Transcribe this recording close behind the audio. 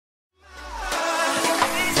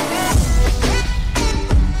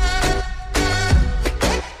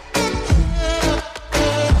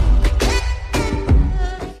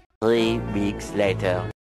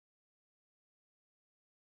later.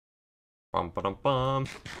 Bum.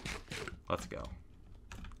 Let's go.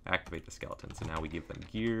 Activate the skeletons, and now we give them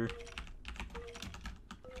gear.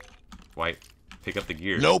 White, pick up the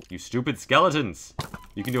gear. Nope. You stupid skeletons!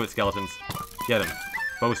 You can do it, skeletons. Get him.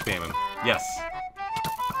 Bow spam him. Yes.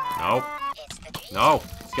 No. No!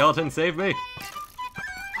 Skeleton, save me!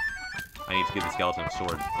 I need to give the skeleton a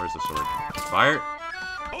sword. Where's the sword? Fire!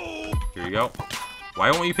 Here you go.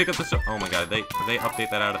 Why won't you pick up the sword? Oh my god, they update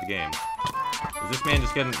that out of the game. Is this man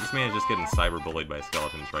just getting cyberbullied by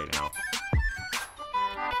skeletons right now?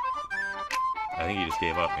 I think he just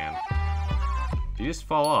gave up, man. Did he just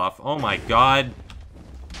fall off? Oh my god!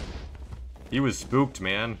 He was spooked,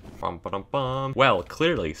 man. Well,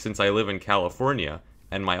 clearly, since I live in California,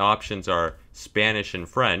 and my options are Spanish and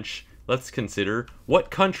French, let's consider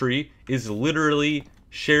what country is literally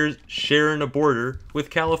sharing a border with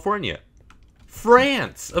California.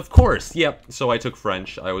 France! Of course! Yep, so I took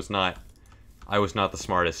French. I was not the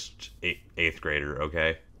smartest 8th grader,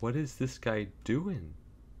 okay? What is this guy doing?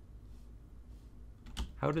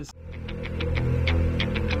 How does...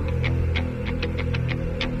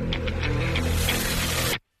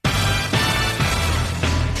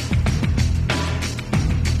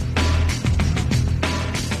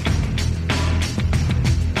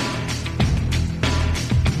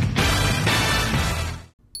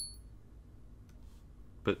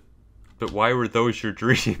 But why were those your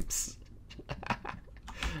dreams?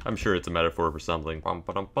 I'm sure it's a metaphor for something.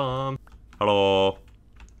 Hello.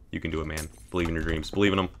 You can do it, man. Believe in your dreams.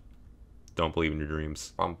 Believe in them. Don't believe in your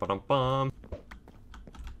dreams. Oh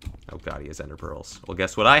god, he has ender pearls. Well,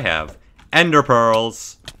 guess what I have? Ender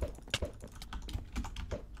pearls!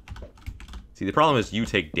 See, the problem is you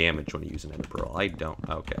take damage when you use an ender pearl. I don't.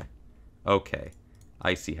 Okay. Okay.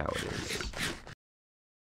 I see how it is.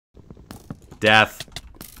 Death.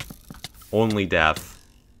 Only death.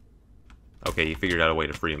 Okay, he figured out a way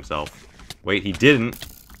to free himself. Wait, he didn't.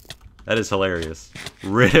 That is hilarious.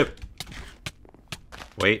 RIP.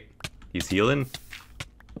 Wait, he's healing?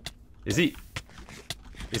 Is he?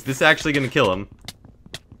 Is this actually gonna kill him?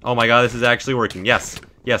 Oh my god, this is actually working. Yes.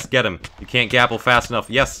 Yes, get him. You can't gapple fast enough.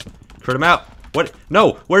 Yes. Crit him out. What?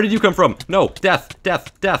 No! Where did you come from? No! Death!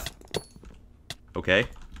 Death! Death! Okay.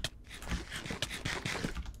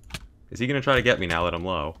 Is he gonna try to get me now that I'm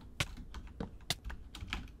low?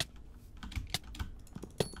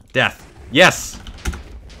 Death. Yes!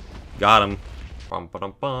 Got him.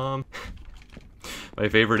 My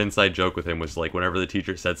favorite inside joke with him was like whenever the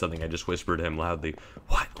teacher said something, I just whispered to him loudly,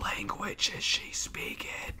 "What language is she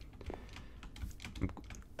speaking?"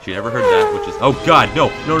 She never heard that, which is... Oh god, no!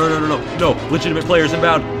 No, no, no, no, no! No! Legitimate players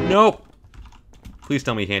inbound! No! Please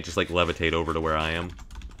tell me he can't just like levitate over to where I am.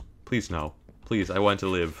 Please no. Please, I want to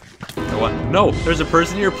live. I want... No! There's a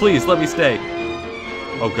person here! Please, let me stay!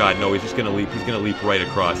 Oh god, no, he's just gonna leap. He's gonna leap right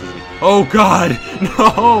across, isn't he? Oh god!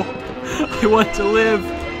 No! I want to live!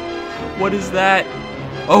 What is that?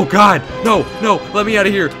 Oh god! No! No! Let me out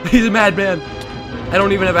of here! He's a madman! I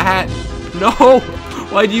don't even have a hat! No!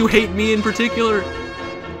 Why do you hate me in particular?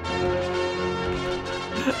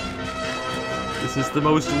 This is the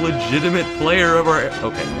most legitimate player of our... Okay,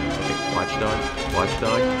 okay, Watchdog.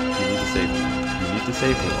 Watchdog, you need to save me. You need to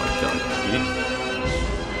save me, Watchdog.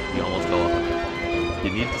 You almost fell off. You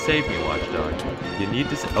need to save me, Watchdog. You need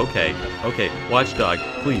to okay, okay, Watchdog,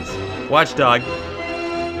 please. Watchdog!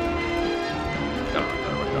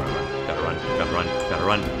 Gotta run, gotta run, gotta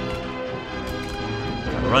run.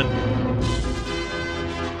 Gotta run.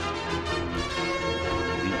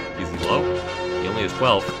 Is he low? He only has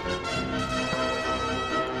 12.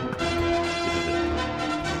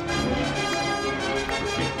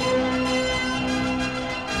 This is it.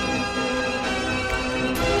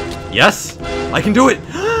 Yes! I can do it!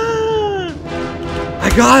 I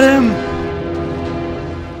got him!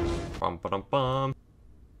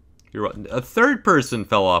 You're right. A third person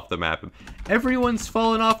fell off the map. Everyone's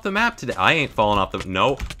fallen off the map today. I ain't fallen off the...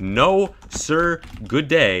 No. No, sir. Good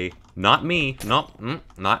day. Not me. No.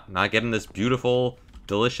 Not getting this beautiful,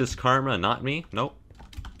 delicious karma. Not me. Nope.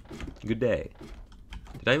 Good day.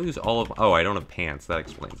 Did I lose all of... Oh, I don't have pants. That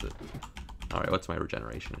explains it. Alright, what's my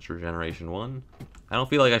regeneration? It's regeneration 1. I don't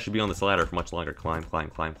feel like I should be on this ladder for much longer. Climb, climb,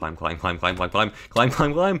 climb, climb, climb, climb, climb, climb, climb, climb,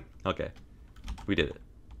 climb, climb. Okay. We did it.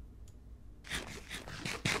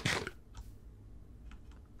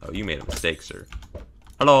 Oh, you made a mistake, sir.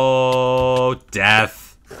 Hello!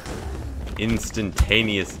 Death!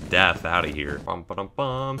 Instantaneous death out of here. Bum, ba, dum,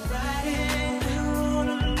 bum.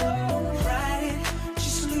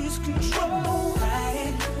 Just lose control.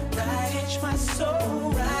 Catch my soul.